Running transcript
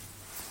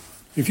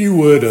If you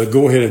would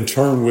go ahead and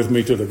turn with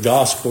me to the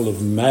Gospel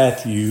of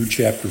Matthew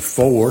chapter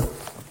 4.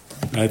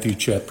 Matthew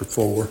chapter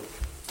 4.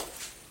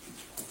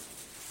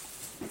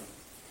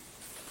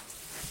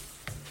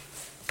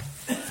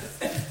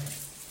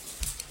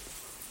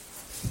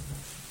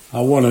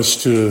 I want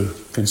us to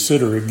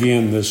consider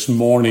again this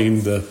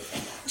morning the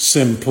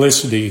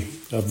simplicity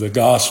of the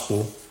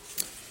gospel.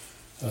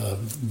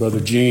 Brother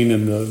Gene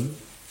in the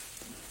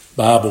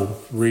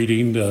Bible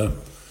reading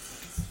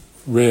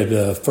read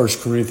 1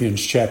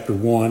 Corinthians chapter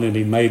 1, and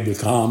he made the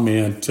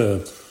comment,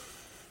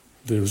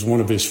 there was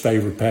one of his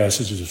favorite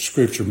passages of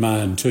Scripture,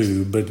 mine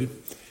too, but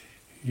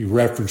he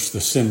referenced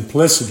the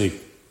simplicity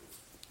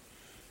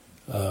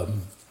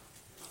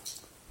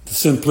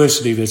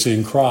that's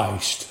in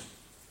Christ.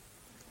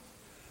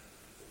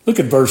 Look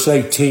at verse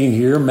 18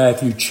 here,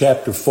 Matthew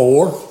chapter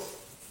 4.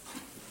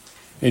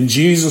 And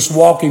Jesus,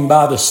 walking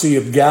by the Sea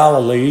of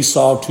Galilee,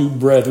 saw two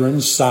brethren,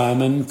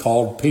 Simon,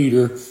 called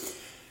Peter,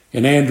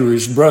 and Andrew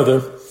his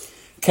brother,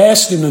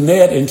 casting a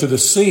net into the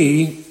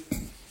sea,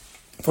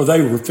 for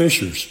they were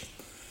fishers.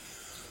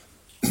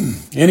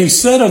 And he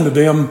said unto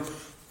them,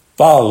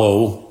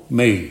 Follow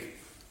me,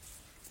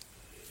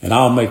 and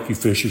I'll make you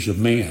fishers of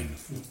men.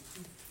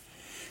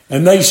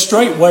 And they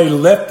straightway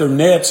left their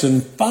nets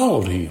and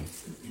followed him.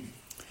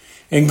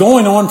 And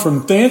going on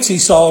from thence, he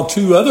saw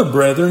two other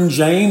brethren,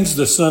 James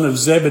the son of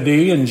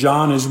Zebedee and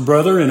John his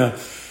brother, in a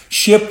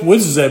ship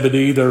with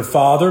Zebedee their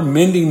father,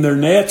 mending their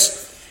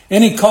nets,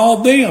 and he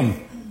called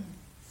them.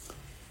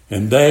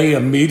 And they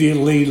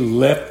immediately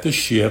left the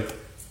ship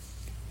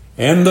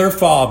and their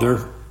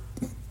father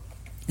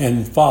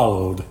and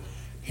followed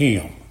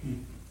him.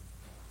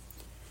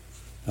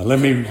 Now let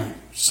me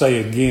say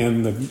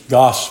again, the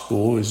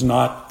gospel is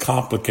not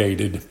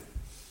complicated.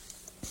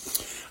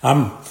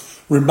 I'm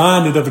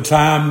reminded of a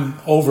time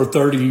over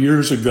 30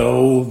 years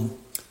ago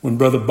when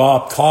Brother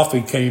Bob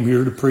Coffey came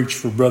here to preach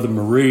for Brother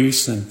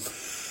Maurice, and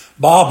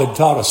Bob had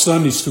taught a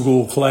Sunday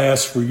school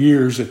class for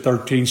years at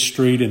 13th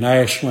Street in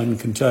Ashland,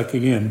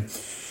 Kentucky, and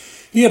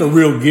he had a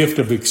real gift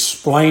of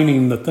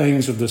explaining the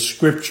things of the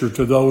Scripture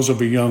to those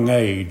of a young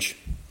age.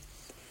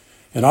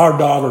 And our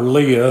daughter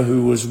Leah,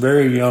 who was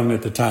very young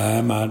at the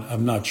time,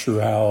 I'm not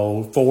sure how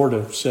old, 4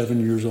 to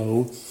 7 years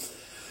old,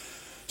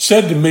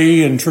 said to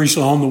me, and Teresa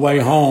on the way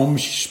home,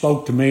 she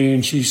spoke to me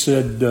and she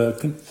said,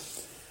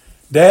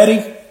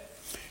 Daddy,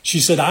 she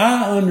said,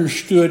 I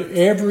understood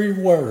every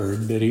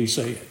word that he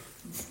said.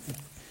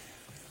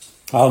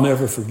 I'll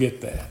never forget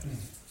that.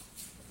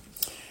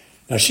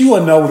 Now, she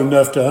wasn't old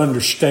enough to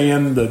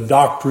understand the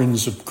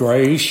doctrines of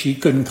grace. She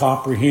couldn't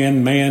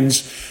comprehend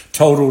man's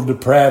total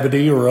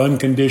depravity or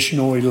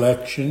unconditional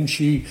election.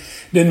 She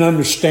didn't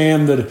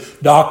understand the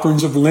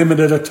doctrines of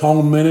limited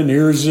atonement and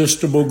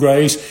irresistible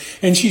grace.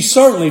 And she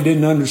certainly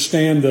didn't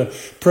understand the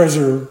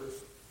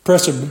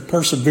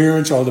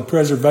perseverance or the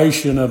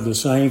preservation of the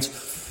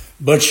saints.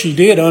 But she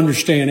did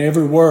understand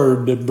every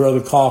word that Brother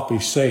Coffey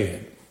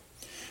said,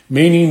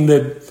 meaning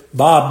that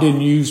Bob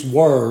didn't use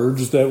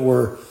words that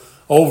were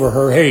over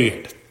her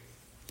head.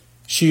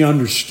 She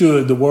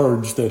understood the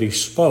words that he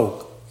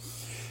spoke.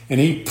 And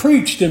he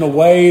preached in a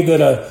way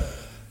that a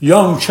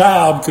young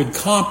child could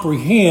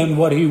comprehend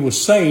what he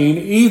was saying,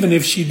 even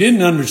if she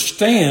didn't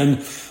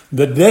understand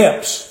the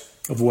depths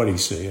of what he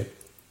said.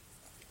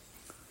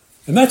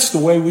 And that's the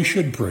way we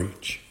should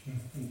preach,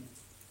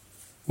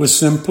 with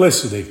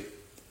simplicity.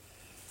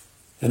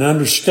 And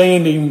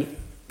understanding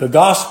the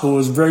gospel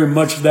is very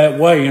much that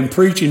way. In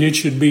preaching, it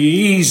should be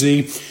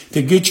easy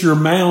to get your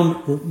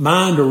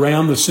mind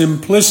around the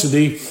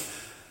simplicity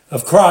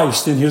of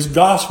Christ and His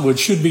gospel. It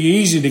should be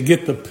easy to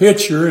get the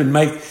picture and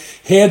make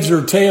heads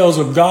or tails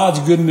of God's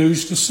good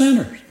news to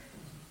sinners.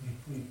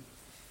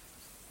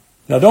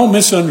 Now, don't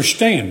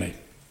misunderstand me.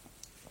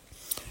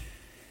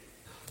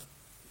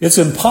 It's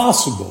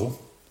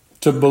impossible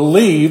to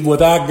believe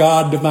without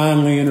God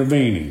divinely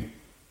intervening.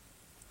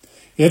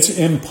 It's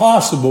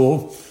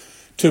impossible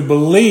to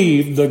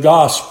believe the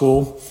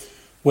gospel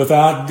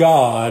without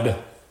God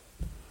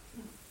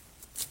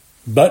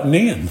butting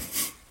in.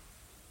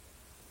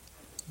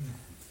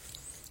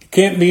 It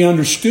can't be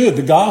understood.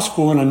 The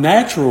gospel in a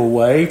natural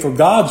way, for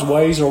God's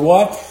ways are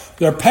what?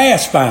 They're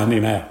past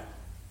finding out.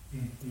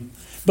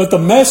 But the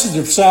message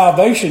of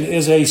salvation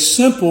is a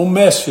simple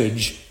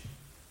message.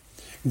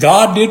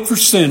 God did for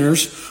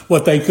sinners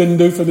what they couldn't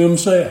do for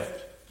themselves.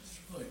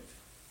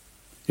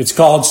 It's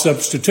called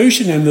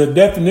substitution, and the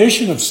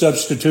definition of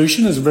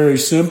substitution is very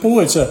simple.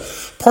 It's a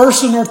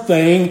person or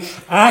thing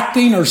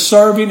acting or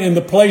serving in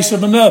the place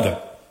of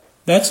another.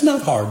 That's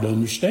not hard to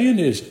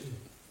understand, is it?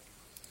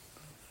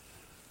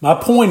 My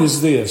point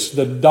is this: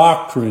 the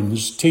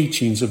doctrines,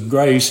 teachings of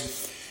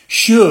grace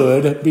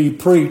should be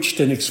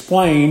preached and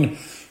explained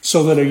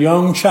so that a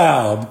young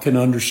child can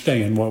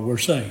understand what we're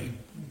saying.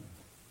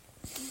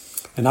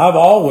 And I've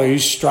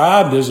always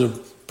strived as a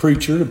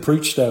preacher to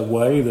preach that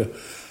way.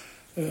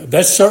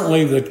 That's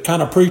certainly the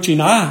kind of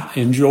preaching I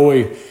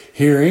enjoy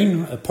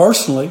hearing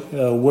personally,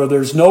 where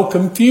there's no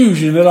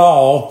confusion at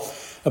all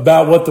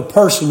about what the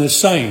person is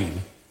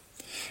saying.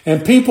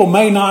 And people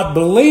may not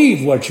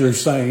believe what you're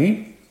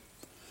saying,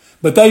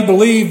 But they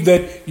believe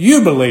that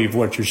you believe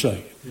what you're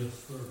saying. Yes,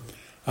 sir.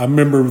 I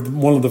remember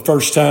one of the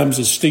first times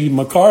that Steve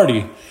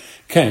McCarty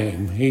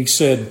came. He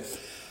said,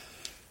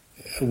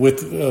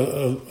 with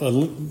a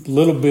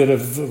little bit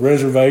of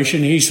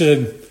reservation, he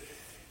said,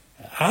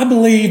 I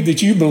believe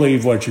that you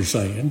believe what you're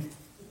saying.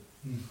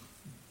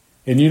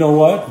 And you know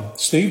what?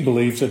 Steve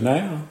believes it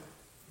now.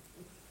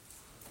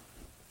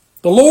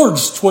 The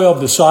Lord's 12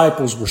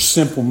 disciples were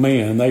simple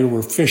men. They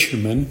were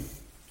fishermen,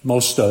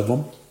 most of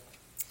them.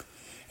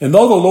 And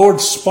though the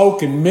Lord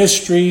spoke in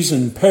mysteries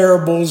and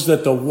parables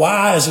that the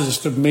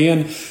wisest of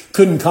men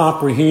couldn't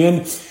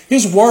comprehend,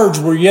 His words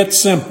were yet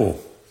simple,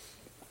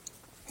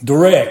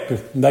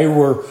 direct. There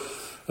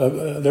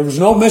was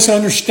no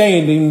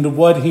misunderstanding to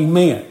what He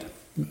meant.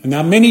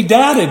 Now, many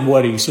doubted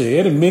what He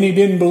said, and many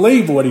didn't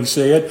believe what He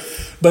said,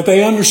 but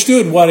they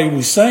understood what He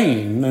was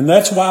saying, and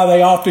that's why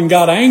they often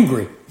got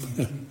angry.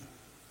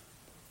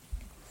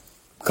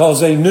 Because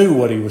they knew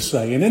what He was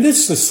saying, and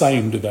it's the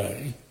same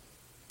today.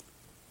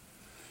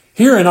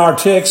 Here in our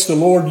text, the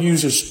Lord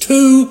uses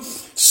two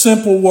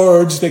simple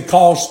words that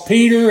caused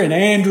Peter and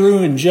Andrew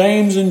and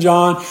James and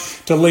John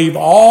to leave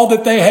all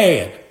that they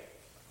had.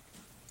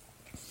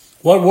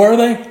 What were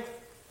they?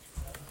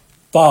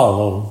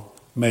 Follow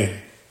me.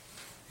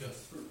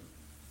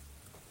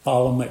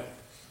 Follow me.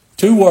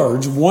 Two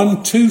words,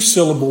 one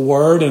two-syllable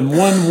word and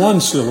one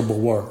one-syllable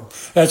word.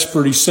 That's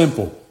pretty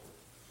simple.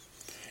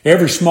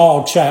 Every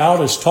small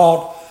child is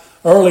taught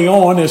early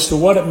on as to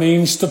what it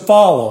means to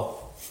follow.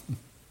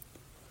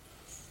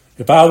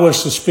 If I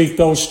was to speak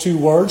those two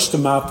words to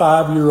my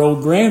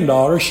 5-year-old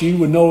granddaughter, she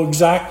would know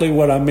exactly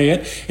what I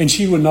meant, and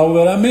she would know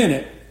that I meant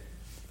it.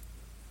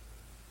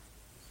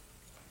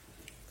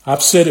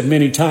 I've said it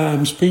many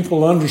times,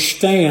 people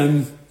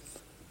understand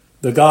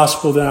the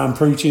gospel that I'm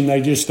preaching,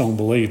 they just don't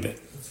believe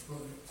it.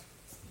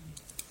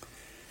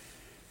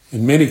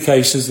 In many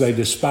cases, they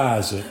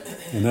despise it,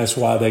 and that's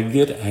why they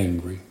get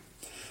angry.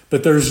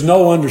 But there's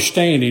no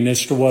understanding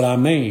as to what I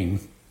mean.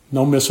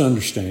 No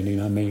misunderstanding,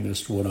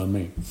 as to what I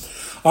mean.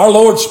 Our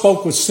Lord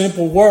spoke with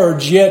simple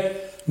words,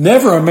 yet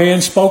never a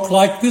man spoke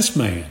like this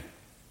man.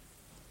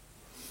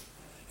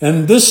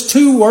 And this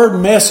two-word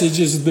message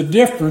is the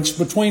difference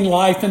between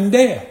life and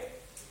death.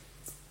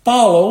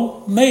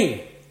 Follow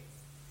me.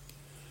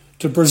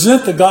 To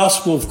present the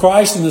gospel of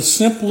Christ in the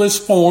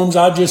simplest forms,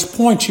 I just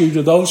point you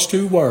to those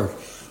two words.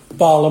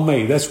 Follow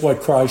me. That's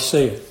what Christ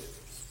said.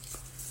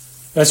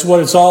 That's what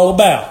it's all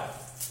about.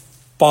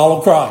 Follow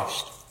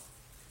Christ.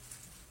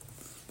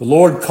 The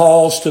Lord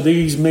calls to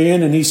these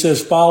men and He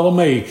says, follow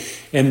me.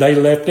 And they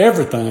left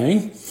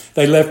everything.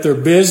 They left their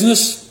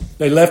business.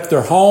 They left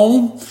their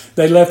home.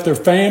 They left their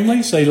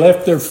families. They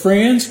left their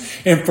friends.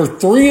 And for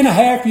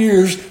 3.5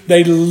 years,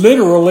 they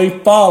literally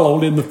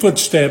followed in the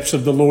footsteps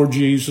of the Lord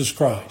Jesus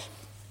Christ.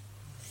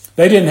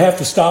 They didn't have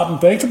to stop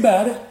and think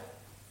about it.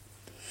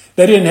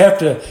 They didn't have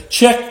to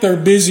check their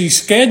busy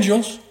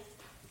schedules.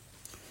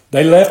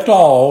 They left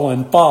all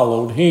and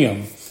followed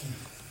Him.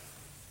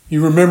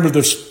 You remember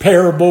this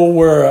parable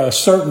where a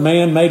certain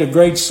man made a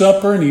great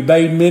supper and he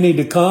bade many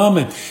to come,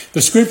 and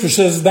the scripture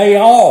says they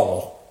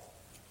all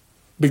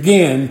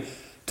began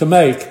to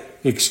make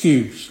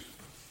excuse.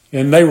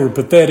 And they were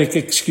pathetic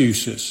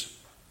excuses.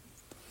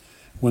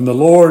 When the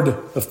Lord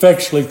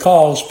effectually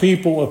calls,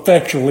 people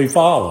effectually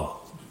follow.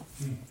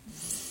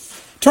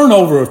 Turn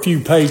over a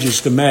few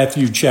pages to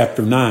Matthew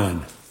chapter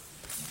 9.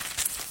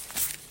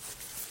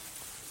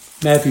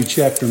 Matthew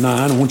chapter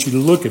 9, I want you to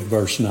look at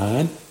verse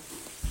 9.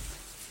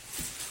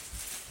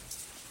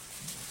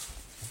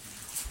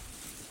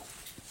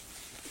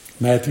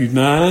 Matthew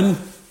 9,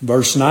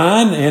 verse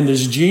 9, and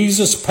as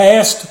Jesus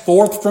passed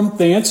forth from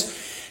thence,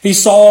 He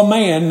saw a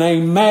man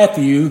named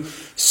Matthew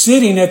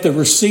sitting at the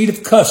receipt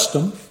of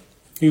custom.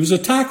 He was a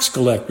tax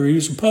collector, he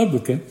was a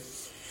publican.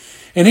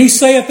 And he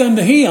saith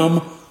unto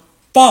him,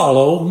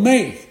 follow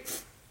me.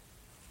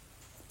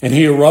 And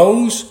he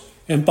arose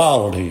and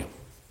followed him.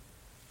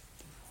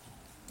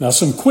 Now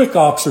some quick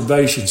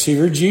observations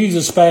here.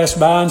 Jesus passed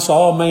by and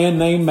saw a man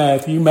named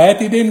Matthew.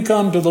 Matthew didn't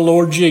come to the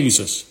Lord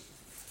Jesus.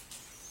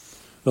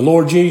 The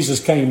Lord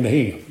Jesus came to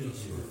him.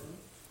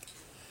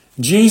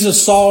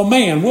 Jesus saw a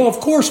man. Well, of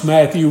course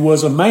Matthew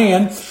was a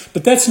man,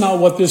 but that's not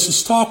what this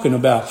is talking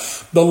about.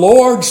 The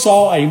Lord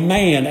saw a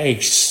man, a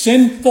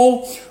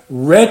sinful,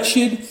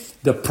 wretched,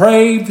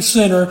 depraved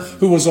sinner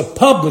who was a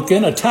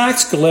publican, a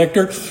tax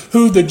collector,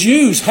 who the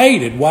Jews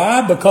hated.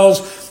 Why?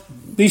 Because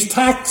these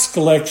tax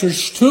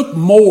collectors took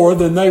more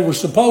than they were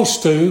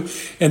supposed to,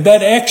 and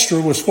that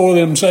extra was for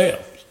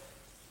themselves.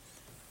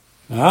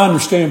 Now, I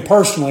understand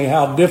personally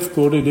how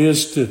difficult it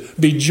is to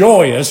be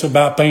joyous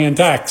about paying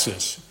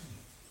taxes.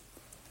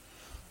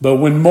 But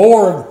when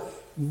more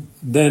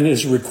than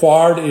is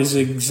required is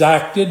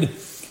exacted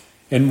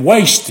and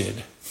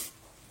wasted,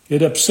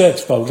 it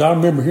upsets folks. I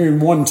remember hearing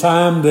one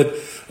time that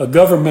a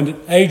government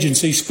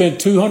agency spent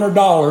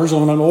 $200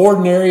 on an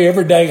ordinary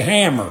everyday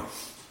hammer.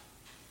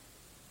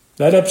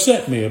 That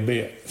upset me a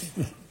bit.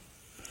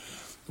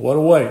 What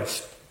a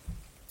waste.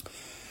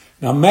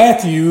 Now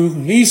Matthew,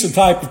 he's the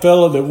type of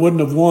fellow that wouldn't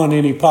have won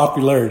any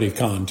popularity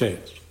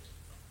contest.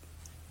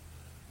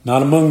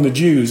 Not among the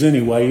Jews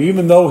anyway,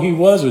 even though he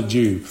was a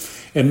Jew.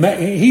 And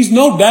he's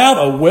no doubt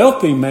a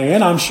wealthy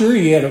man. I'm sure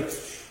he had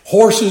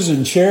horses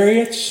and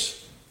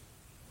chariots.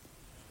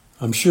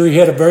 I'm sure he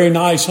had a very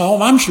nice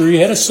home. I'm sure he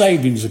had a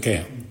savings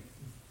account.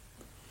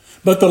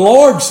 But the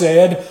Lord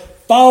said,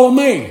 "Follow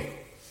me."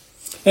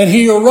 And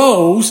he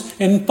arose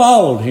and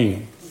followed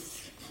him.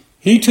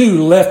 He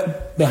too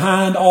left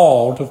behind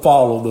all to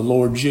follow the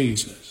Lord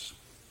Jesus.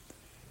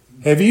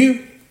 Have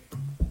you?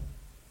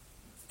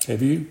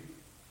 Have you?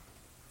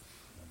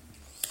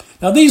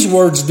 Now these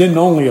words didn't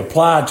only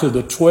apply to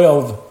the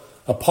 12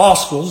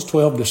 apostles,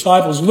 12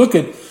 disciples. Look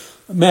at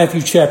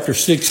Matthew chapter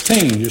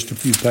 16, just a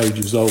few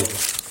pages over.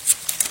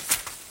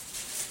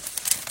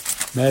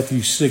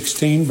 Matthew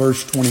 16,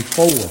 verse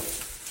 24.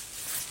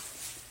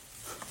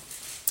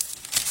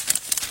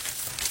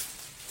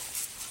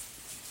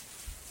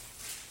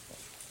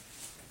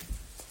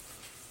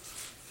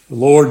 The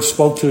Lord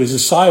spoke to his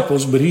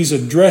disciples, but he's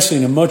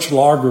addressing a much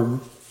larger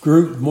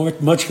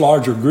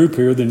group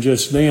here than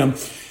just them.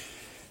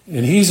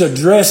 And he's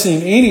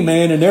addressing any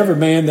man and every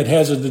man that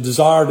has a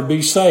desire to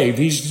be saved.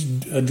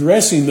 He's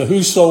addressing the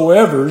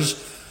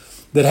whosoevers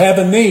that have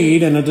a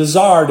need and a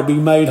desire to be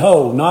made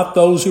whole. Not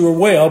those who are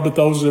well, but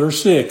those that are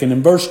sick. And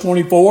in verse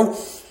 24,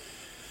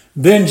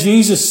 then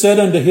Jesus said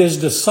unto his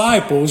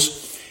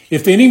disciples,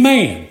 if any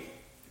man,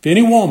 if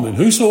any woman,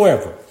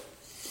 whosoever,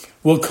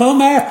 will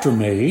come after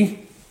me,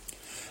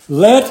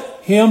 let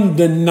him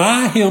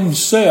deny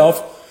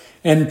himself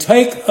and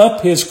take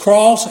up his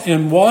cross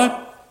and what?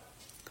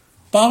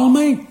 Follow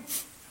me.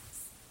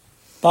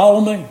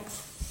 Follow me.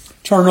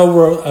 Turn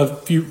over a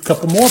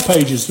couple more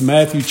pages to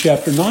Matthew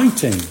chapter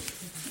 19.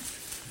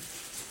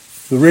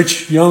 The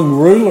rich young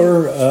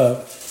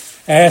ruler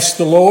asked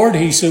the Lord,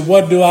 he said,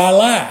 what do I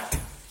lack?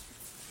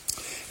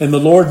 And the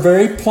Lord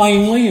very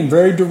plainly and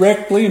very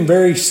directly and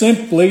very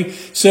simply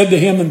said to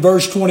him in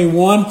verse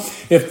 21,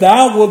 if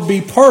thou wilt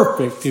be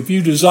perfect, if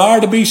you desire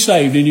to be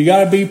saved, and you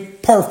got to be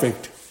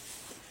perfect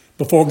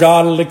before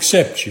God will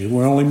accept you.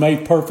 We're only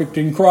made perfect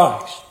in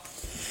Christ.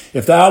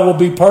 If thou wilt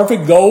be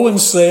perfect, go and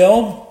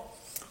sell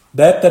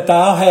that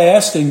thou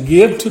hast and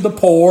give to the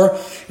poor,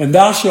 and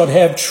thou shalt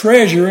have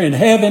treasure in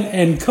heaven,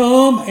 and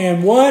come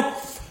and what?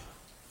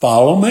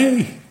 Follow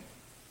me.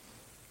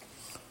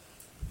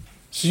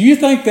 So you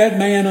think that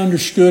man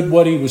understood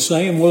what he was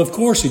saying? Well, of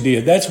course he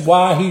did. That's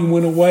why he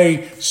went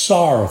away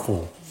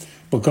sorrowful,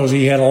 because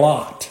he had a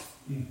lot.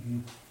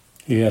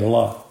 He had a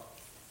lot.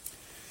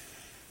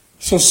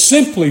 So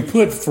simply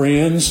put,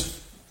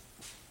 friends,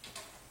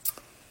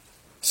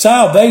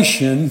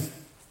 salvation,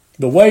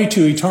 the way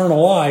to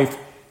eternal life,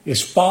 is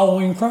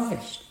following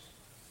Christ.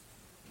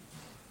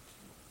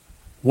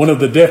 One of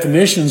the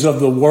definitions of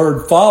the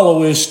word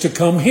follow is to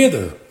come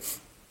hither.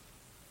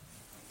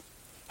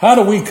 How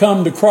do we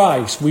come to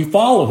Christ? We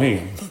follow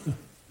him.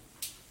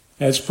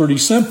 That's pretty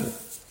simple.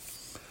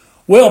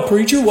 Well,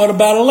 preacher, what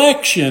about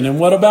election? And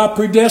what about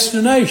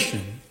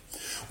predestination?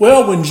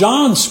 Well, when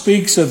John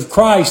speaks of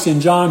Christ in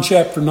John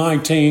chapter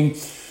 19,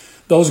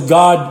 those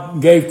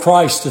God gave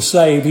Christ to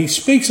save, he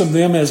speaks of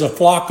them as a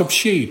flock of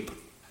sheep.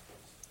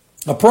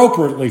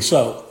 Appropriately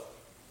so.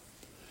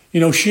 You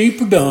know, sheep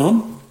are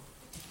dumb,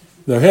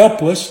 they're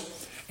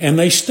helpless, and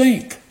they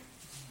stink.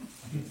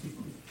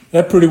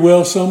 That pretty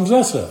well sums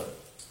us up.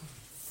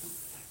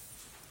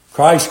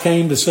 Christ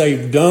came to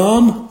save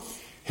dumb,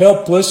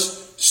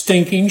 helpless,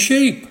 stinking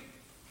sheep.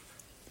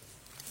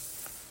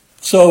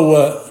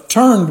 So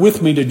turn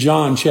with me to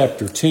John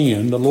chapter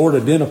 10. The Lord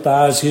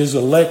identifies his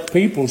elect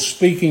people,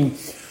 speaking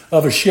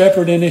of a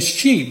shepherd and his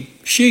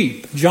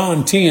sheep.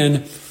 John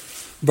 10,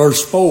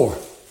 verse 4.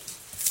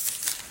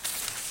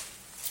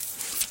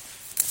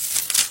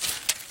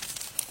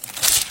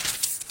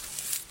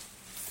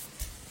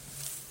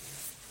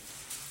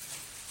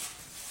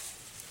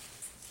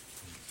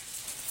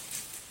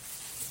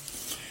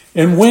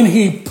 And when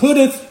he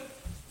putteth,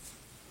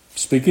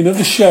 speaking of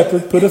the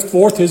shepherd, putteth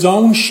forth his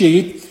own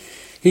sheep,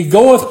 he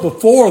goeth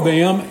before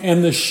them,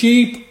 and the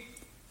sheep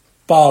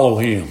follow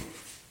him,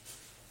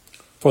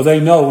 for they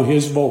know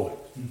his voice.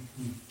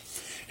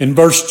 In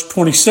verse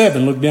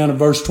 27, look down at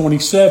verse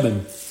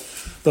 27.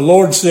 The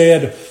Lord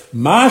said,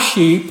 my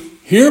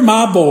sheep hear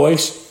my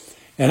voice,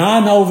 and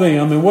I know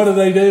them. And what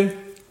do?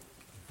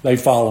 They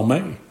follow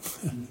me.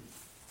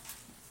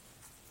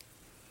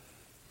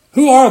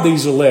 Who are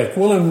these elect?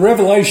 Well, in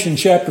Revelation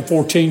chapter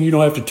 14, you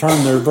don't have to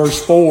turn there.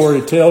 Verse 4,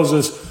 it tells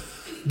us,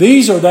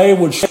 these are they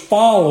which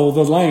follow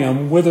the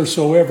Lamb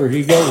whithersoever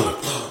he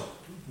goeth.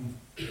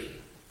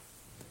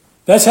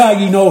 That's how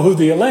you know who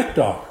the elect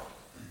are.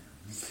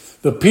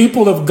 The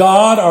people of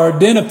God are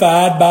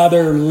identified by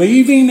their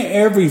leaving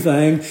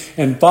everything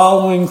and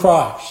following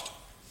Christ.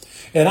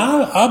 And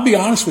I'll be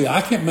honest with you,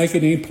 I can't make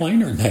it any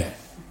plainer than that.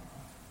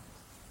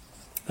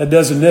 That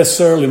doesn't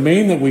necessarily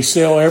mean that we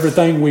sell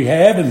everything we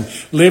have and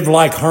live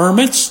like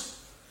hermits.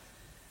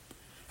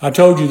 I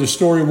told you the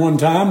story one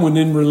time when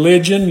in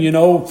religion,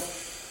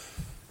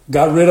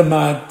 got rid of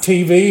my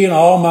TV and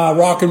all my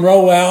rock and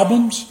roll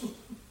albums.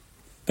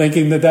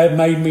 thinking that that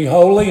made me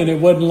holy, and it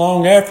wasn't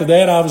long after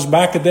that I was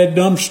back at that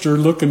dumpster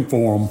looking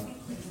for them.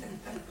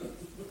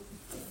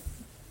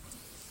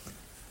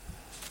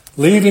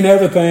 Leaving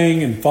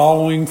everything and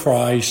following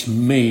Christ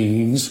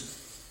means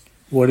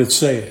what it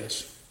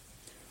says.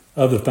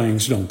 Other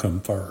things don't come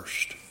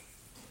first.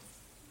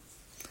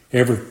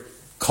 Every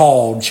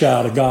called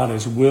child of God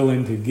is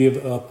willing to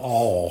give up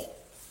all.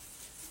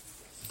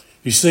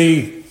 You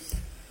see,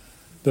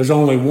 there's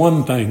only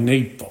one thing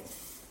needful.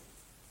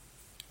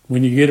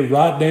 When you get it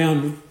right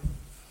down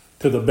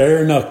to the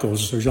bare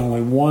knuckles, there's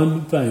only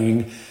one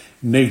thing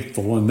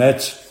needful, and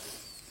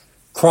that's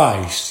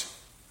Christ,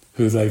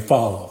 who they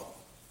follow.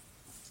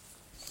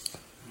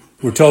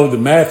 We're told that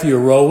Matthew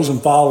arose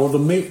and followed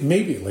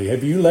immediately.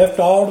 Have you left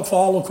all to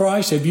follow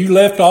Christ? Have you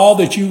left all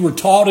that you were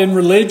taught in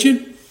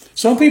religion?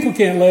 Some people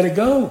can't let it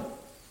go,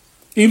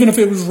 even if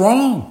it was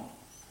wrong.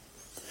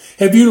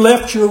 Have you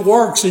left your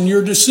works and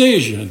your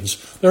decisions?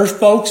 There's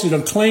folks that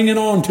are clinging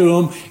on to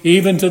them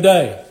even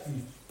today.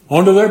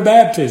 Onto their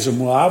baptism.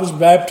 Well, I was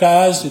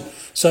baptized at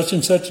such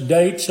and such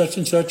date, such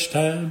and such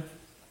time.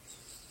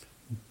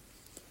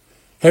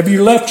 Have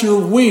you left your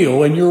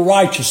will and your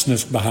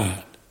righteousness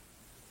behind?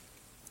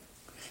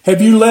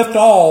 Have you left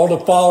all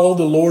to follow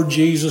the Lord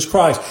Jesus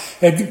Christ?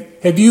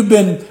 Have you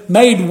been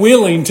made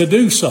willing to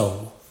do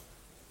so?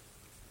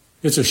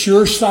 It's a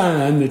sure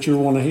sign that you're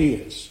one of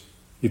His,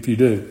 if you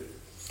do.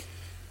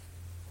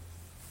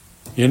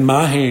 In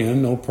my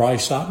hand, no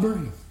price I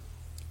bring.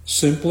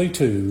 Simply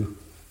to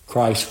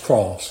Christ's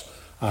cross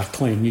I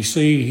cling. You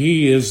see,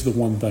 He is the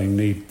one thing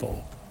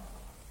needful.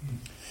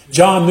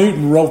 John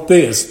Newton wrote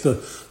this: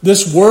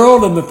 this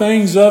world and the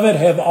things of it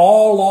have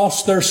all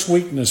lost their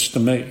sweetness to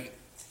me.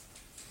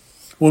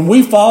 When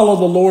we follow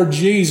the Lord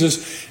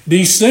Jesus,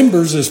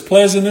 December's as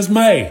pleasant as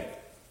May.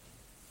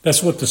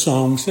 That's what the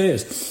song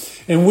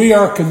says. And we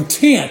are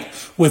content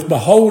with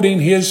beholding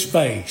His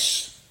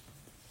face.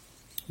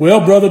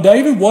 Well, Brother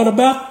David, what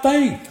about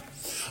faith?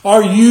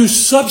 Are you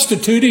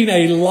substituting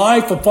a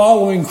life of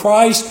following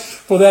Christ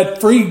for that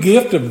free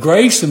gift of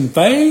grace and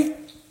faith?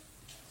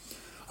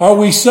 Are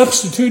we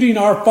substituting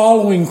our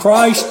following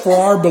Christ for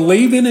our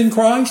believing in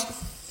Christ?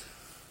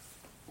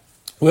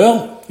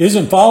 Well,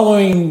 isn't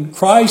following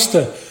Christ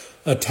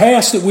a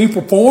task that we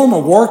perform, a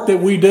work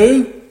that we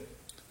do?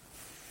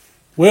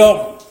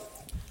 Well,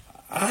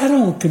 I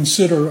don't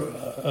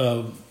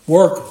consider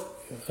work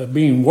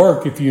being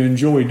work if you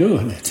enjoy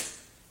doing it.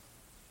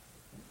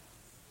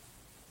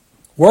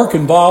 Work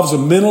involves a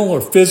mental or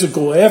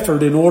physical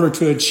effort in order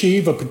to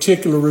achieve a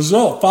particular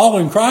result.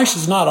 Following Christ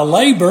is not a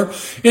labor,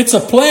 it's a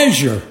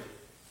pleasure.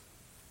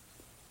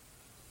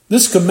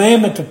 This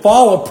commandment to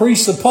follow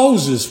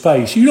presupposes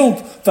faith. You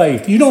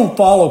don't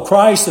follow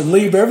Christ and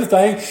leave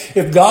everything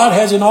if God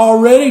hasn't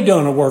already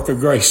done a work of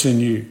grace in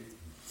you.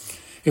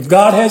 If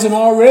God hasn't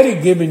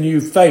already given you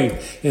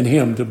faith in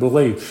Him to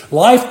believe.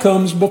 Life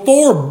comes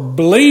before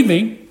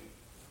believing.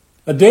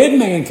 A dead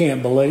man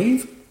can't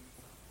believe.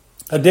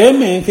 A dead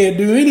man can't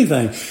do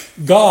anything.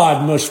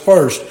 God must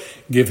first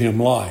give him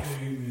life.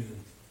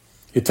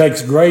 It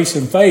takes grace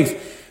and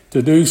faith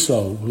to do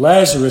so.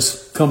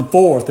 Lazarus come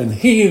forth, and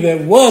he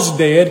that was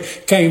dead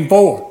came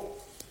forth.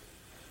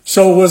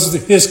 So was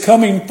his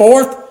coming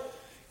forth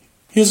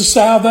his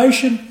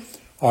salvation?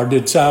 Or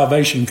did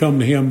salvation come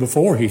to him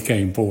before he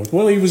came forth?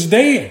 Well, he was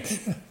dead.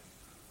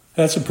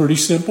 That's a pretty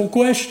simple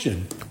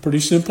question. Pretty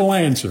simple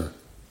answer.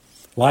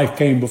 Life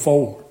came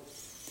before.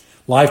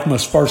 Life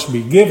must first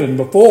be given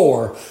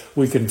before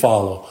we can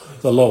follow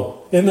the Lord.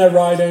 Isn't that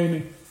right,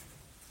 Amy?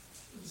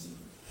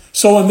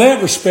 So in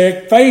that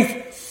respect,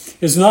 faith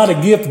is not a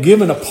gift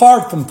given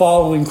apart from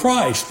following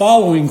Christ.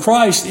 Following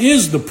Christ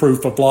is the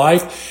proof of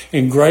life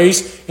and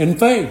grace and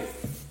faith.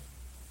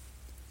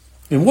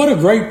 And what a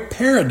great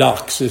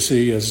paradox this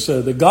is.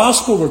 The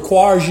gospel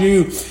requires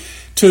you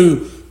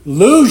to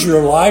lose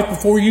your life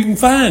before you can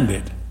find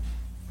it.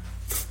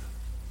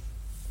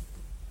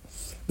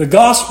 The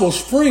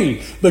gospel's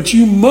free, but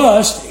you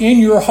must, in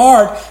your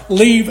heart,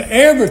 leave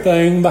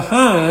everything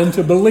behind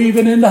to believe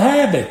it and to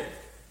have it.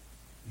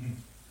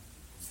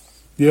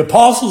 The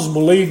apostles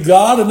believed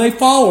God and they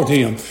followed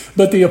Him.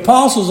 But the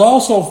apostles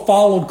also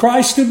followed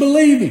Christ to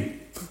believe Him.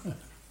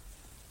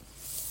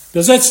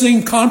 Does that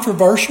seem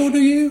controversial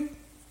to you?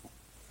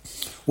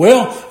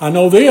 Well, I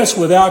know this,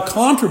 without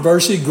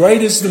controversy,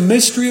 great is the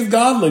mystery of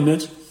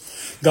godliness.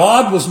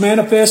 God was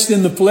manifest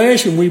in the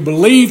flesh, and we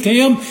believed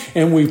Him,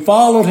 and we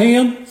followed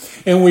Him,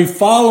 and we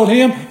followed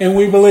Him, and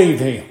we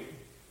believed Him.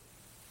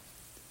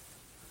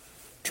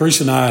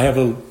 Teresa and I have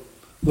a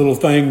little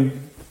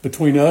thing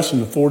between us in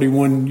the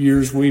 41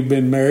 years we've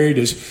been married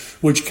is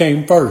which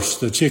came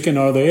first, the chicken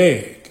or the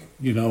egg.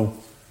 You know,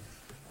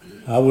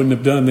 I wouldn't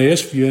have done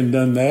this if you hadn't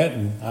done that,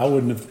 and I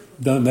wouldn't have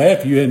done that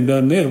if you hadn't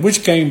done this.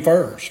 Which came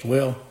first?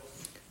 Well,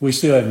 we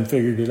still haven't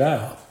figured it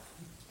out.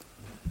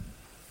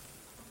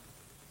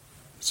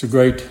 It's a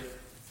great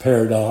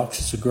paradox.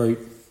 It's a great...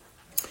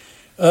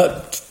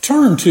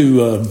 turn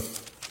to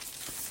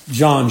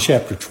John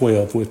chapter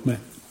 12 with me.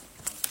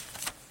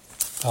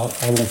 I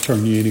won't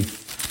turn you any.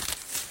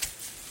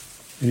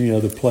 Any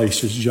other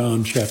places?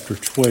 John chapter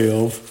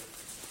 12,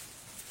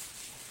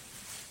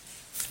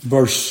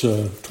 verse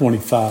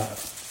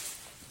 25.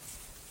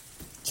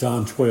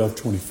 John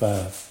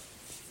 12:25.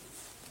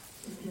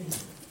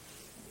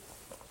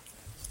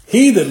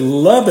 He that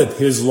loveth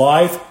his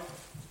life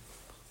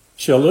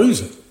shall lose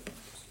it.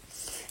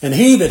 And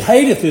he that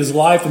hateth his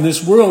life in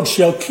this world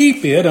shall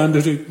keep it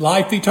unto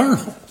life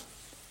eternal.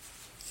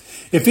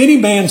 If any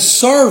man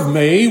serve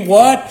me,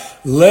 what?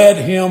 Let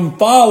him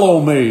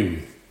follow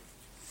me.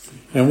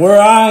 And where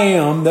I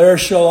am, there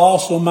shall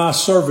also my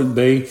servant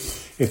be.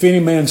 If any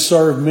man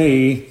serve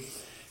me,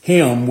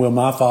 him will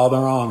my Father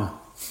honor.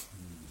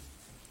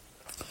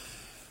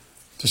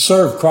 To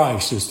serve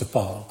Christ is to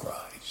follow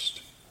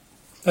Christ.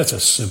 That's a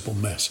simple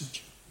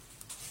message.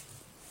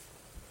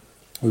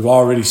 We've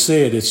already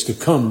said it's to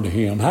come to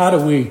Him. How do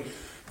we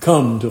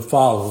come to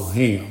follow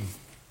Him?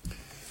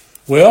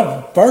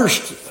 Well,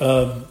 first,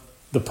 the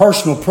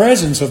personal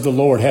presence of the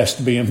Lord has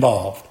to be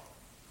involved.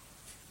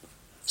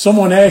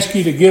 Someone asks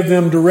you to give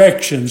them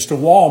directions to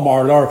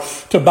Walmart or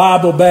to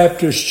Bible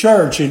Baptist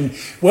Church, and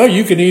well,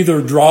 you can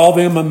either draw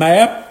them a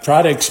map,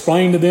 try to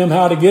explain to them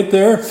how to get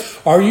there,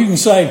 or you can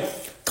say,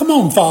 come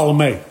on, follow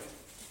me.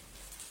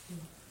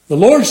 The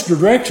Lord's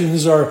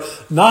directions are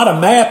not a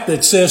map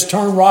that says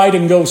turn right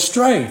and go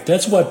straight.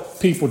 That's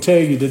what people tell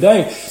you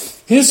today.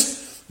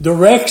 His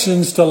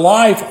directions to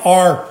life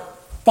are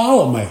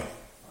follow me.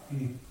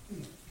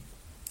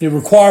 It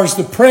requires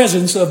the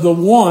presence of the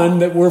one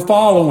that we're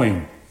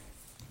following.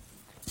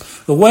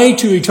 The way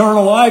to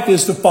eternal life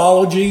is to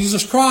follow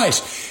Jesus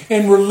Christ.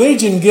 And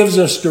religion gives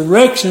us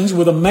directions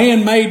with a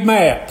man-made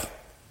map.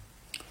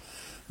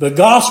 The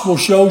gospel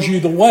shows you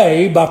the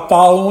way by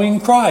following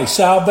Christ.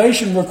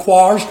 Salvation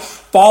requires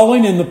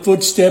following in the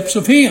footsteps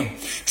of Him,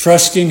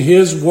 trusting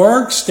His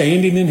work,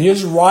 standing in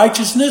His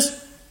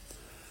righteousness.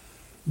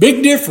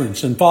 Big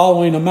difference in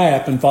following a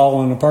map and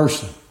following a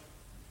person.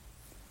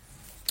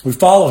 We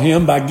follow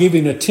Him by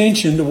giving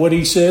attention to what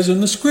He says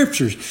in the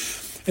Scriptures.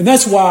 And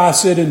that's why I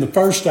said in the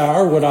first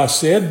hour what I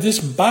said. This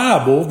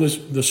Bible,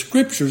 the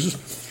Scriptures,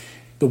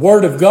 the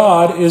Word of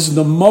God is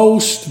the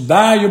most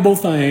valuable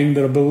thing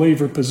that a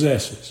believer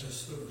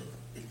possesses.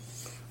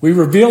 We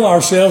reveal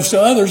ourselves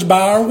to others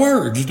by our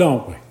words,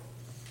 don't we?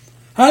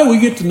 How do we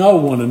get to know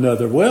one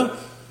another? Well,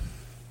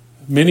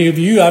 many of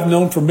you I've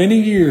known for many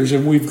years,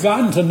 and we've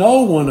gotten to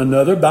know one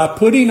another by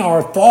putting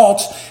our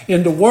thoughts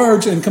into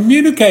words and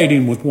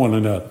communicating with one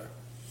another.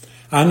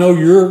 I know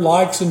your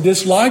likes and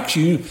dislikes.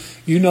 You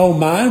know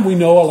mine. We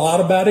know a lot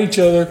about each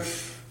other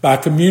by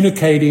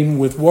communicating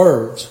with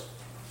words.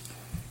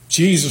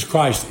 Jesus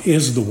Christ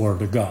is the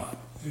Word of God.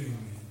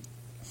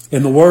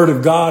 And the Word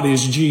of God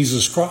is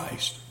Jesus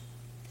Christ.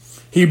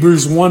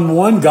 Hebrews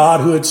 1:1,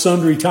 God who at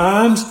sundry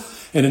times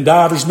and in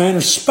divers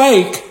manners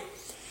spake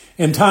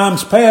in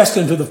times past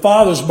unto the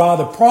fathers by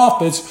the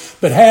prophets,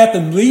 but hath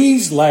in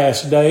these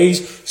last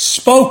days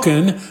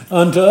spoken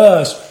unto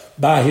us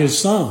by His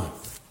Son.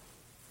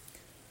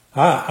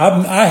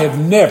 I have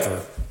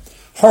never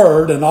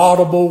heard an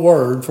audible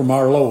word from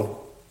our Lord.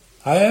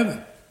 I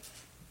haven't.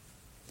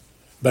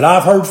 But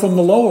I've heard from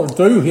the Lord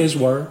through His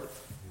Word.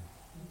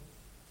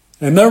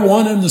 And they're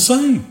one and the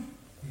same.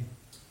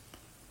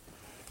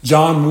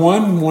 John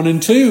 1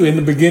 and 2, in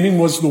the beginning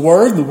was the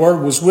Word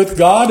was with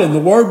God, and the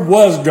Word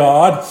was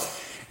God,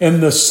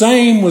 and the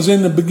same was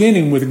in the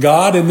beginning with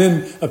God. And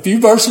then a few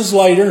verses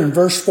later, in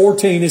verse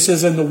 14, it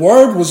says, and the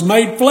Word was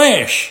made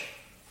flesh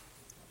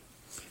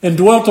and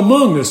dwelt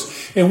among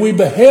us, and we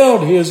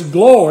beheld His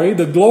glory,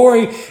 the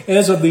glory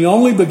as of the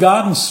only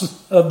begotten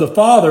of the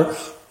Father,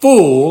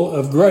 full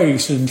of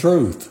grace and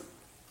truth.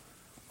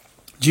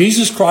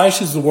 Jesus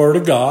Christ is the Word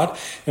of God,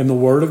 and the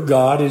Word of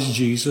God is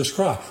Jesus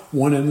Christ.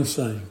 One and the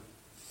same.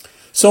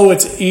 So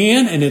it's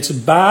in, and it's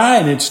by,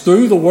 and it's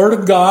through the Word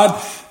of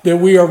God that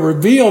we are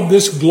revealed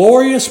this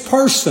glorious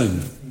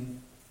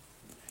person.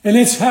 And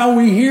it's how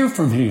we hear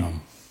from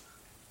Him.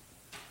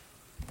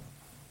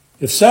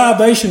 If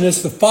salvation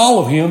is to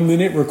follow Him,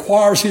 then it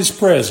requires His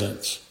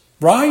presence.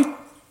 Right?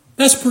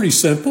 That's pretty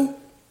simple.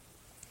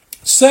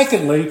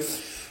 Secondly,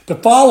 to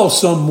follow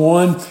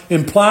someone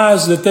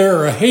implies that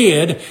they're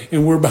ahead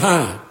and we're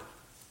behind.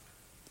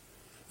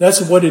 That's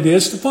what it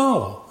is to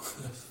follow.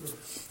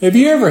 Have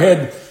you ever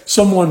had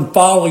someone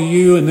follow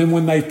you and then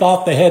when they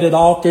thought they had it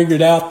all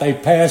figured out, they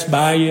passed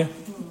by you?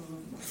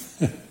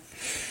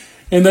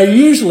 And they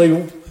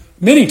usually,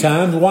 many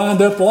times,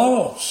 wind up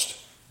lost.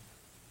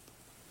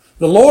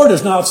 The Lord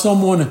is not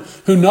someone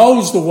who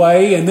knows the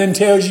way and then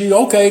tells you,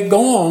 okay,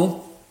 go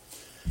on.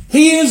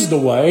 He is the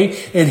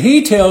way, and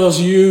He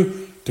tells you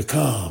to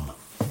come.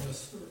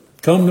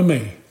 Come to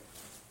me.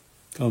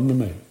 Come to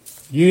me.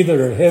 You that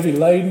are heavy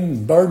laden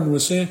and burdened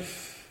with sin,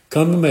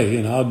 come to me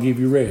and I'll give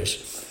you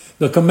rest.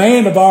 The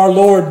command of our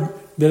Lord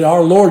that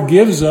our Lord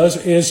gives us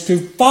is to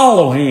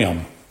follow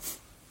Him.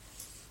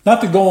 Not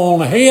to go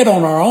on ahead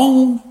on our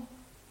own.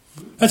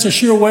 That's a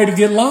sure way to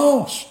get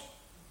lost.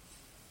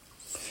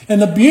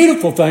 And the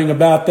beautiful thing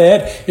about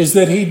that is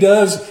that He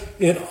does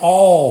it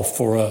all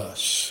for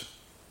us.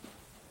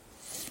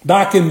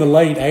 Back in the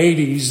late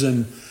 80s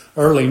and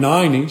early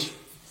 90s.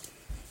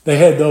 They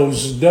had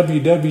those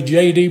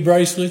WWJD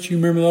bracelets. You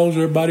remember those?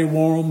 Everybody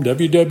wore them.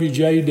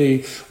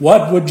 WWJD.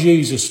 What would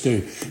Jesus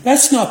do?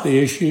 That's not the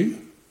issue.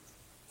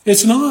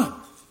 It's not.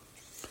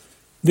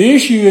 The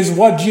issue is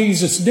what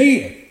Jesus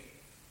did.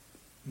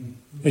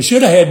 They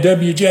should have had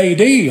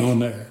WJD on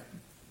there.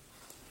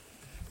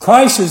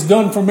 Christ has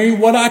done for me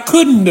what I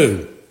couldn't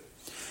do.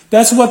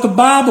 That's what the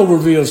Bible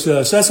reveals to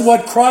us. That's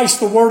what Christ,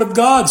 the Word of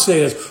God,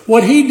 says.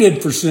 What He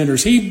did for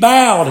sinners. He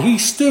bowed. He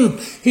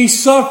stooped. He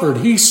suffered.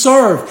 He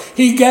served.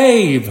 He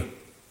gave.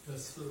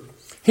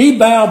 He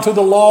bowed to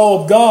the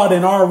law of God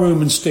in our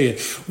room instead.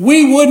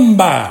 We wouldn't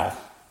bow.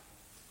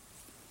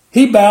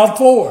 He bowed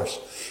for us.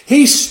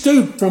 He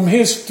stooped from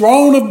His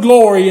throne of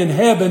glory in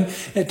heaven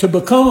to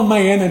become a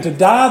man and to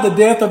die the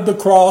death of the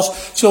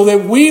cross so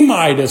that we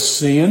might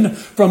ascend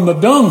from the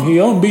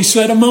dunghill and be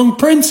set among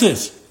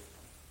princes.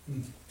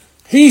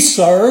 He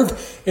served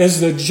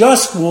as the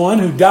just one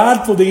who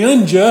died for the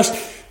unjust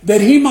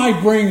that He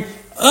might bring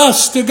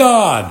us to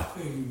God.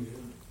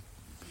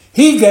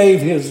 He gave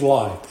His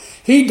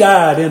life. He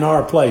died in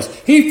our place.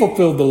 He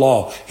fulfilled the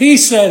law. He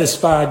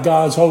satisfied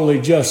God's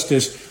holy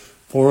justice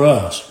for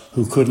us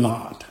who could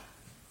not.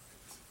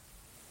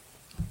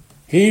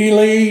 He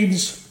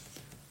leads,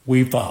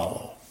 we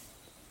follow.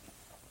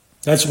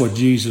 That's what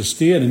Jesus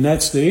did, and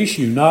that's the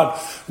issue, not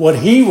what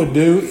He would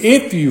do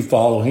if you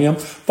follow Him.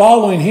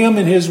 Following Him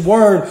in His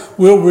Word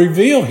will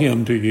reveal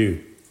Him to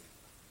you.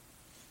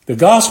 The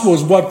gospel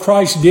is what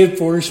Christ did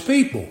for His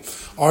people.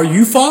 Are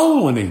you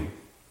following Him?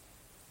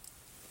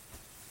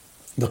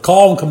 The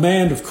call and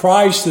command of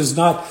Christ is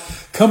not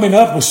coming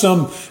up with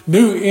some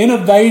new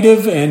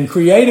innovative and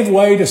creative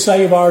way to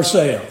save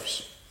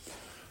ourselves.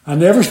 I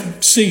never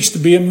cease to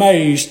be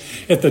amazed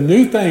at the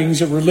new things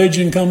that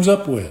religion comes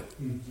up with.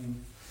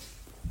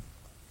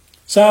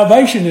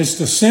 Salvation is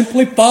to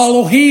simply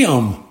follow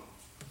Him.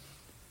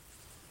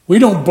 We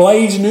don't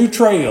blaze new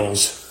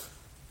trails.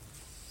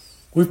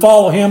 We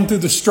follow Him through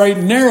the straight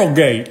and narrow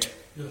gate.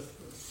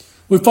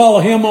 We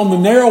follow Him on the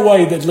narrow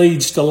way that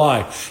leads to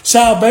life.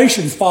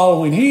 Salvation is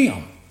following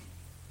Him.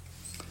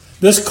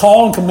 This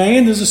call and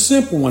command is a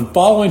simple one.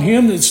 Following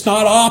Him, it's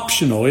not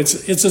optional.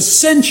 It's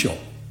essential.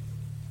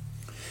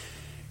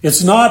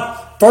 It's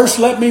not, first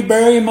let me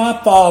bury my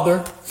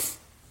father.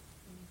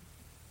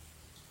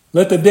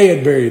 Let the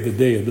dead bury the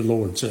dead, the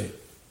Lord said.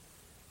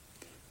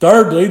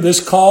 Thirdly, this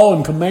call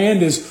and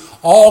command is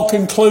all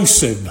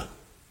conclusive.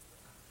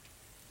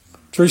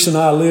 Teresa and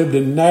I lived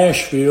in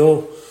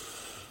Nashville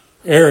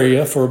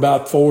area for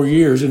about 4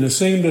 years, and it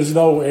seemed as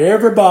though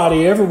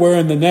everybody everywhere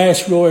in the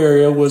Nashville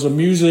area was a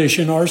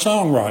musician or a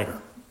songwriter.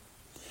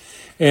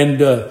 And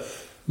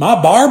my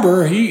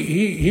barber,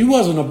 he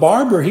wasn't a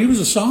barber, he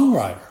was a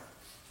songwriter.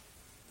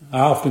 I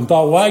often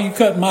thought, why are you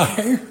cutting my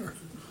hair?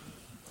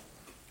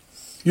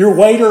 Your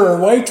waiter or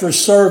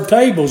waitress served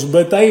tables,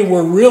 but they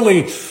were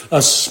really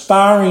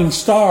aspiring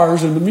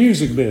stars in the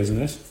music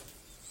business.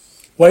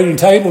 Waiting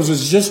tables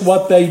is just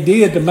what they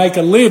did to make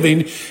a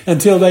living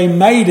until they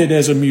made it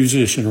as a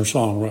musician or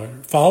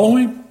songwriter. Follow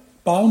me?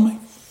 Follow me?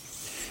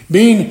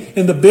 Being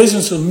in the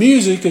business of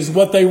music is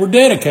what they were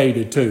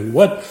dedicated to.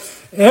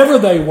 Whatever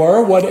they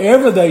were,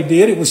 whatever they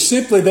did, it was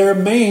simply their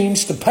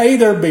means to pay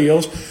their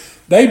bills.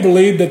 They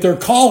believed that their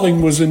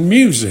calling was in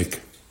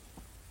music.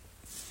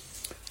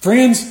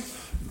 Friends,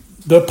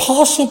 the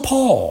Apostle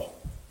Paul,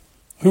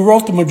 who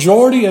wrote the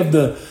majority of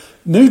the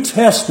New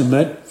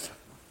Testament,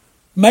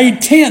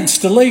 made tents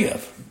to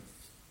live.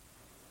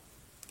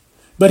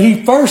 But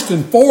he first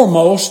and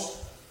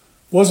foremost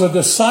was a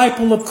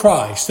disciple of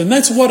Christ. And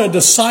that's what a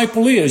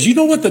disciple is. You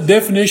know what the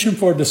definition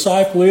for a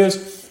disciple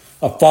is?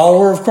 A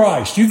follower of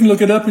Christ. You can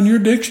look it up in your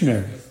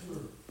dictionary.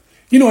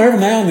 You know, every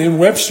now and then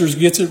Webster's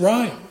gets it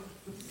right.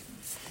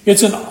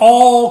 It's an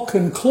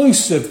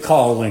all-conclusive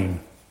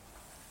calling.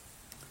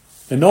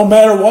 And no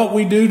matter what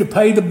we do to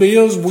pay the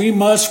bills, we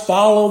must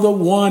follow the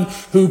one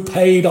who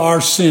paid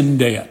our sin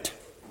debt.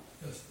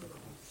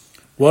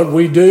 What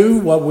we do,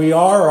 what we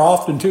are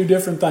often two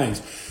different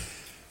things.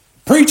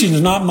 Preaching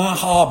is not my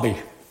hobby.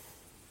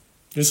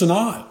 It's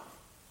not.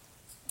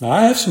 Now,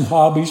 I have some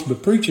hobbies,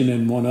 but preaching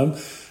isn't one of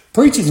them.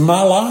 Preaching is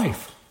my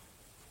life.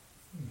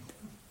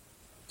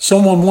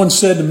 Someone once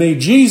said to me,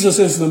 Jesus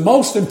is the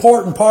most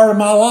important part of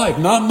my life,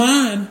 not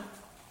mine.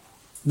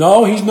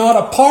 No, He's not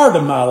a part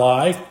of my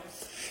life.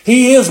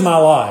 He is my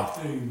life.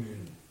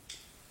 Amen.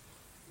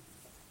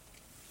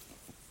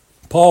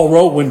 Paul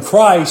wrote, when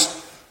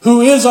Christ,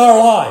 who is our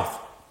life,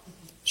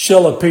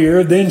 shall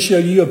appear, then shall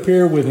you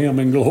appear with Him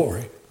in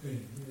glory.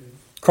 Amen.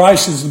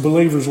 Christ is the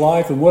believer's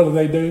life, and what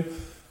do?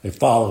 They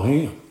follow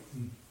Him.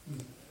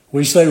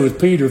 We say with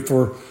Peter,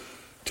 for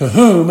to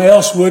whom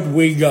else would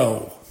we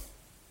go?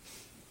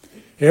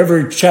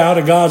 Every child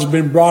of God's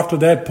been brought to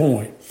that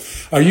point.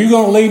 Are you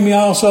going to leave me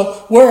also?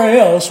 Where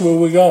else will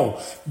we go?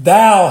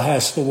 Thou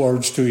hast the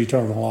words to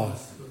eternal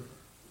life.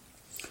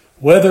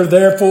 Whether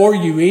therefore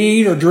you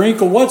eat or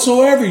drink or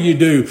whatsoever you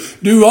do,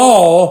 do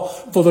all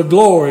for the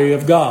glory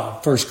of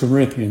God. 1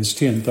 Corinthians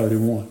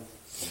 10:31.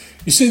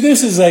 You see,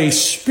 this is a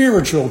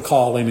spiritual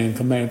calling and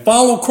command.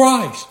 Follow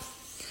Christ.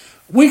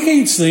 We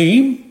can't see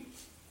him.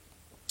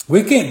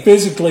 We can't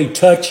physically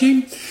touch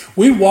him.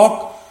 We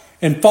walk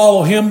and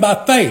follow him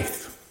by faith.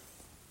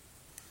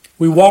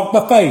 We walk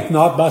by faith,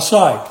 not by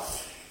sight.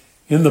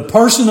 In the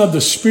person of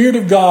the Spirit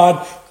of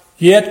God,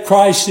 yet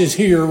Christ is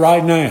here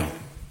right now.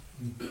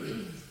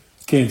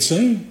 Can't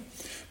see him.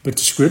 But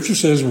the Scripture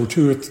says where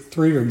 2 or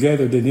 3 are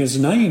gathered in his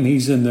name,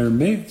 he's in their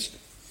midst.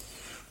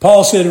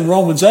 Paul said in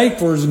Romans 8,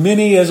 for as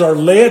many as are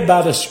led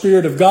by the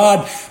Spirit of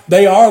God,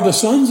 they are the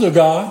sons of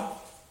God.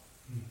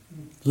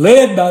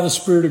 Led by the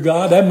Spirit of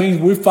God, that means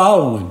we're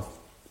following.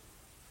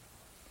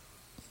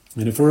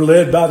 And if we're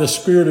led by the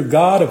Spirit of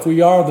God, if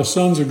we are the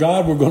sons of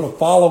God, we're going to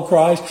follow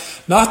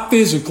Christ, not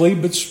physically,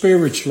 but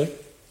spiritually.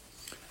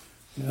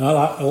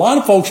 Now, a lot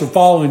of folks are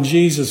following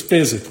Jesus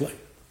physically.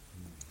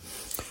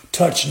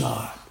 Touch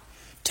not,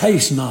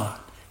 taste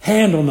not,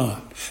 handle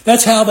not.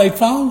 That's how they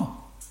follow.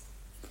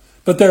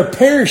 But they're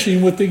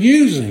perishing with the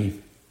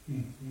using.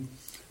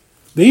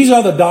 These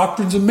are the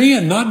doctrines of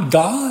men, not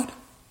God.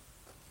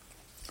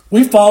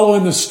 We follow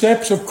in the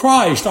steps of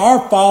Christ.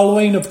 Our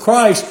following of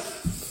Christ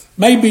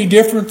may be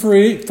different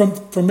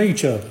from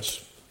each of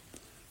us.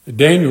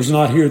 Daniel's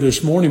not here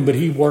this morning, but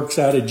he works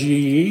out at GE.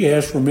 He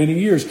has for many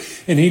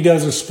years, and he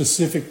does a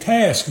specific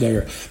task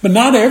there. But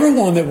not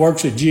everyone that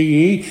works at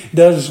GE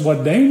does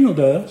what Daniel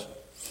does.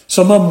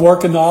 Some of them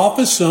work in the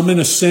office, some in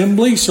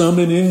assembly, some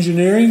in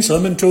engineering,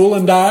 some in tool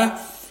and die.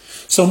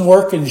 Some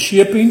work in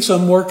shipping,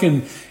 some work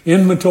in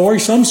inventory,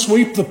 some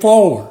sweep the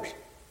floors.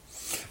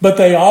 But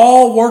they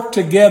all work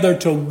together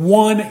to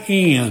one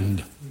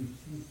end.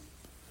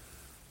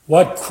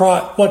 What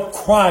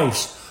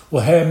Christ will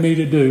have me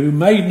to do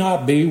may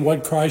not be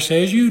what Christ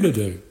has you to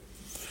do.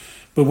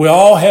 But we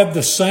all have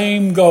the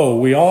same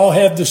goal. We all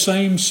have the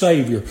same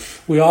Savior.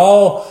 We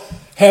all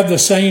have the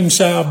same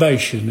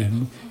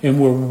salvation.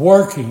 And we're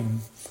working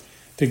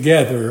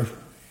together,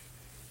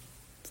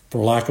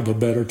 for lack of a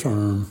better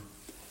term,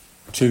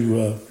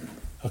 to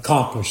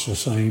accomplish the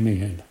same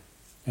end.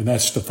 And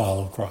that's to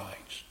follow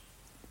Christ.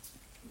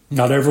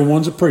 Not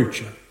everyone's a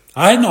preacher.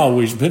 I hadn't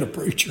always been a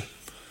preacher.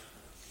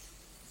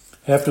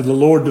 After the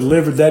Lord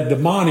delivered that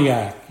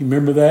demoniac, you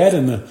remember that,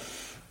 in the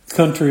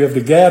country of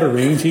the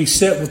Gadarenes, he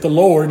sat with the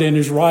Lord in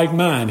his right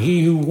mind.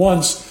 He who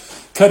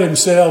once cut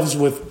himself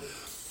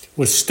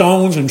with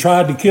stones and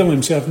tried to kill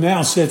himself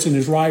now sits in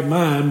his right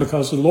mind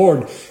because the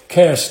Lord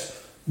cast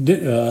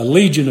a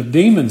legion of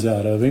demons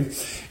out of him.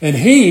 And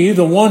he,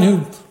 the one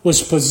who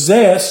was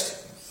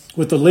possessed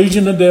with the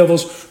legion of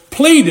devils,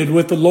 pleaded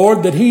with the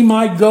Lord that he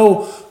might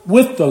go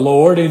with the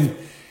Lord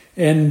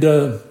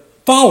and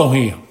follow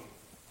him.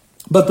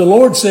 But the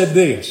Lord said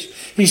this.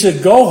 He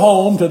said, go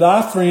home to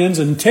thy friends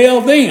and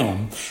tell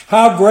them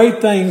how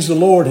great things the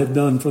Lord hath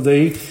done for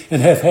thee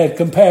and hath had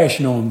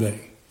compassion on thee.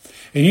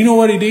 And you know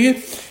what he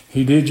did?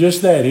 He did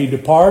just that. He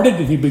departed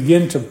and he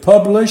began to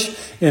publish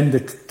in the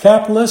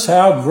Decapolis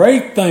how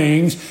great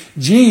things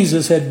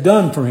Jesus had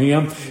done for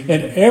him.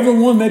 And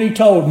everyone that he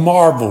told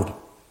marveled.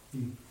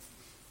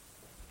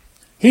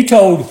 He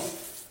told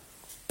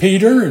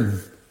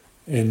Peter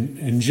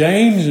and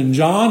James and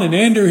John and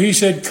Andrew, he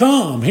said,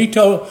 come. He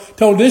told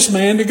this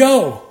man to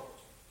go.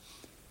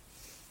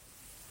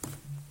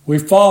 We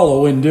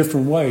follow in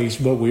different ways,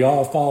 but we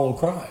all follow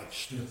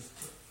Christ.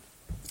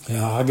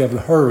 Now, I got to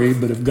hurry,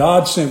 but if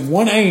God sent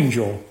one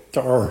angel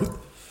to earth,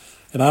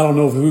 and I don't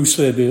know who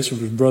said this, if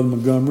it was Brother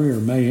Montgomery or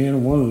Mahan or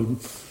one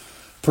of the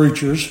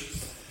preachers,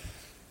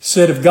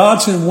 said if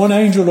God sent one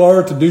angel to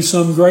earth to do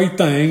some great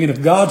thing, and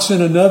if God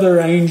sent another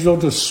angel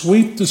to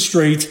sweep the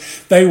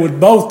streets, they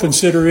would both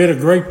consider it a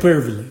great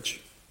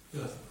privilege.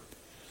 Yes.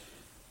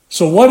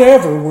 So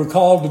whatever we're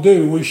called to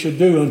do, we should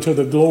do unto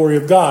the glory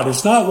of God.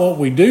 It's not what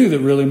we do that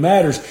really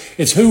matters.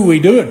 It's who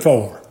we do it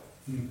for.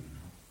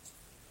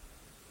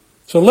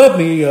 So let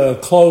me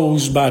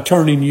close by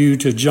turning you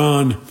to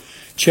John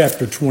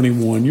chapter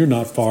 21. You're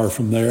not far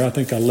from there. I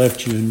think I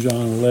left you in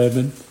John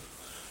 11.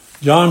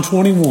 John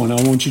 21, I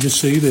want you to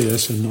see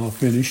this and I'll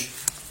finish.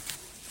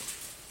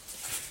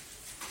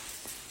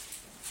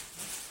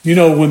 You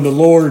know, when the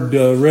Lord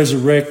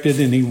resurrected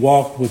and he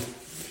walked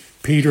with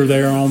Peter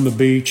there on the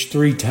beach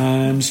 3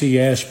 times, he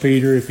asked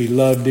Peter if he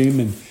loved him,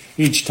 and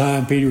each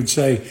time Peter would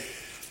say,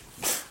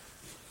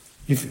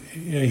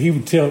 he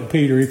would tell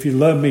Peter, if you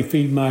love me,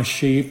 feed my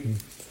sheep.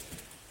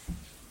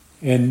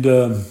 And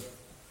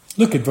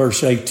look at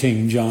verse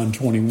 18, John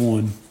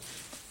 21.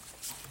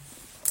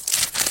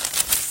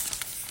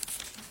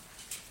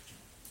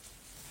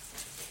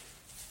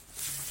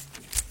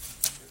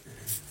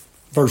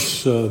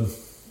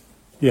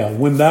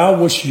 When thou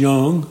wast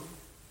young,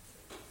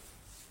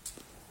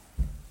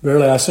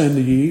 verily I say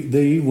unto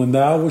thee, when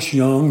thou wast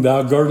young,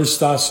 thou girdest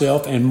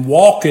thyself and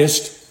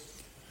walkest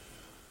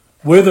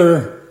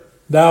whither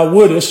thou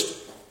wouldest.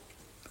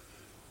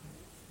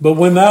 But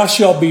when thou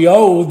shalt be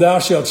old, thou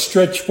shalt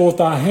stretch forth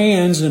thy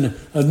hands, and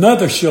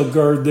another shall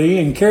gird thee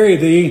and carry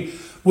thee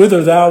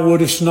whither thou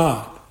wouldest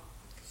not.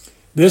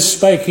 This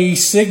spake he,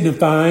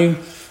 signifying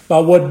by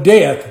what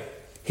death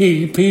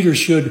he, Peter,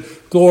 should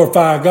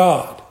glorify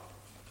God.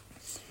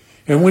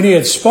 And when he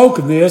had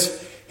spoken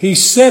this, he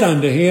said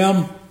unto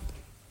him,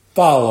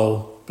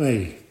 follow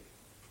me.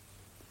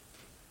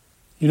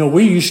 You know,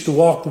 we used to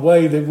walk the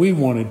way that we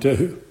wanted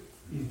to.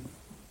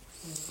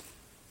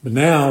 But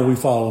now we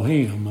follow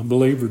him. A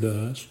believer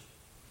does.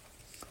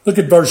 Look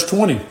at verse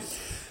 20.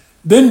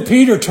 Then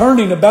Peter,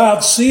 turning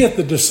about, seeth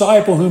the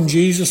disciple whom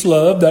Jesus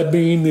loved, that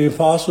being the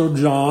apostle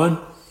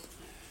John,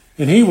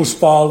 and he was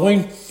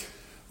following,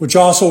 which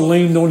also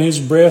leaned on his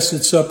breast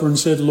at supper and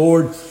said,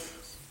 Lord,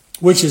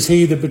 which is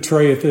he that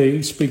betrayeth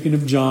thee? Speaking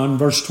of John,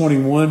 verse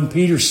 21,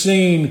 Peter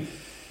seeing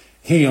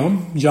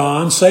him,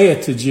 John,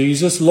 saith to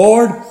Jesus,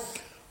 Lord,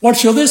 what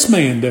shall this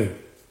man do?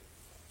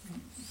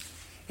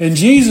 And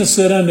Jesus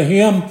said unto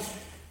him,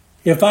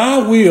 if I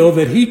will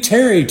that he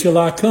tarry till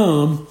I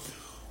come,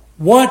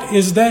 what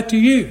is that to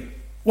you?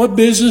 What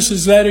business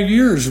is that of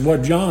yours,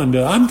 what John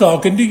does? I'm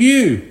talking to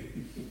you.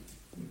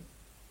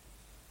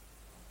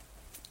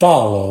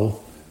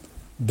 Follow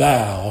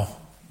thou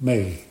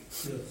me.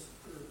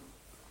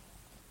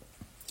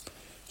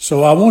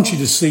 So I want you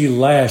to see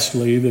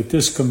lastly that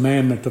this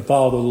commandment to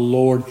follow the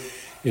Lord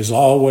is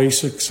always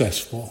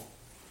successful.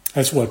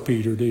 That's what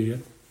Peter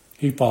did.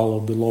 He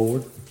followed the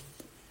Lord.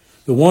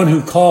 The one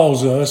who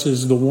calls us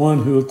is the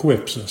one who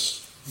equips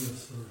us.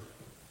 Yes, sir.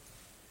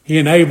 He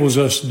enables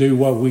us to do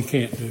what we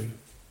can't do.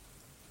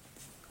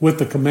 With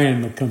the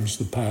commandment comes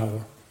the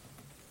power.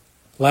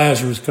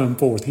 Lazarus come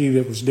forth. He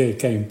that was dead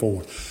came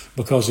forth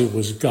because it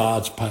was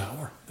God's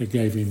power that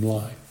gave him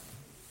life.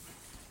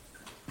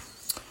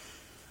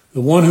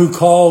 The one who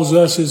calls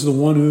us is the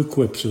one who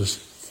equips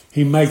us.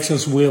 He makes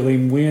us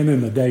willing when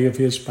in the day of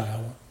his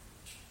power.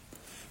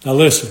 Now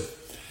listen.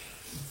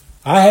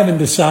 I haven't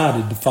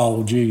decided to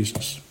follow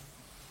Jesus.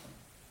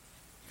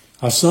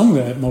 I sung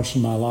that most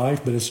of my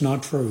life, but it's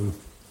not true.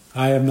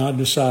 I have not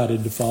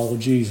decided to follow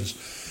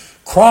Jesus.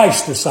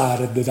 Christ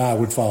decided that I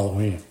would follow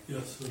him.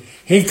 Yes, sir.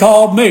 He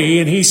called me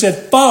and he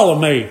said, follow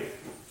me.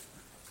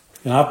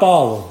 And I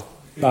followed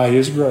by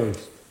his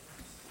grace.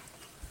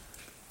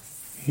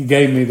 He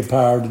gave me the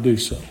power to do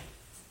so.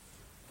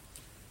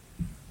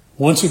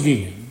 Once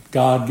again,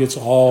 God gets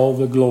all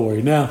the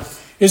glory. Now,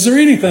 is there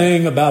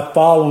anything about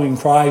following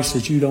Christ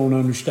that you don't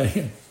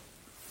understand?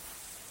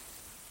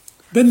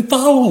 Then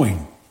follow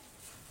him.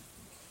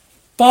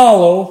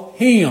 Follow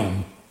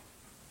him.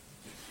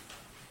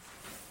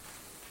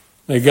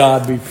 May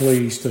God be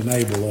pleased to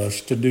enable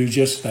us to do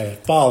just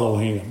that. Follow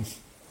him.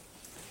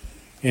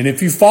 And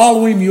if you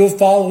follow him, you'll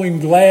follow him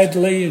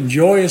gladly and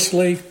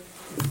joyously.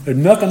 There's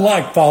nothing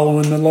like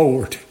following the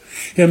Lord.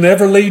 He'll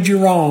never lead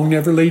you wrong,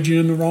 never lead you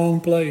in the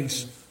wrong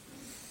place.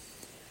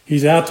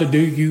 He's out to do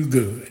you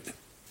good.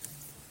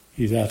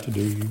 He's out to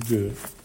do you good.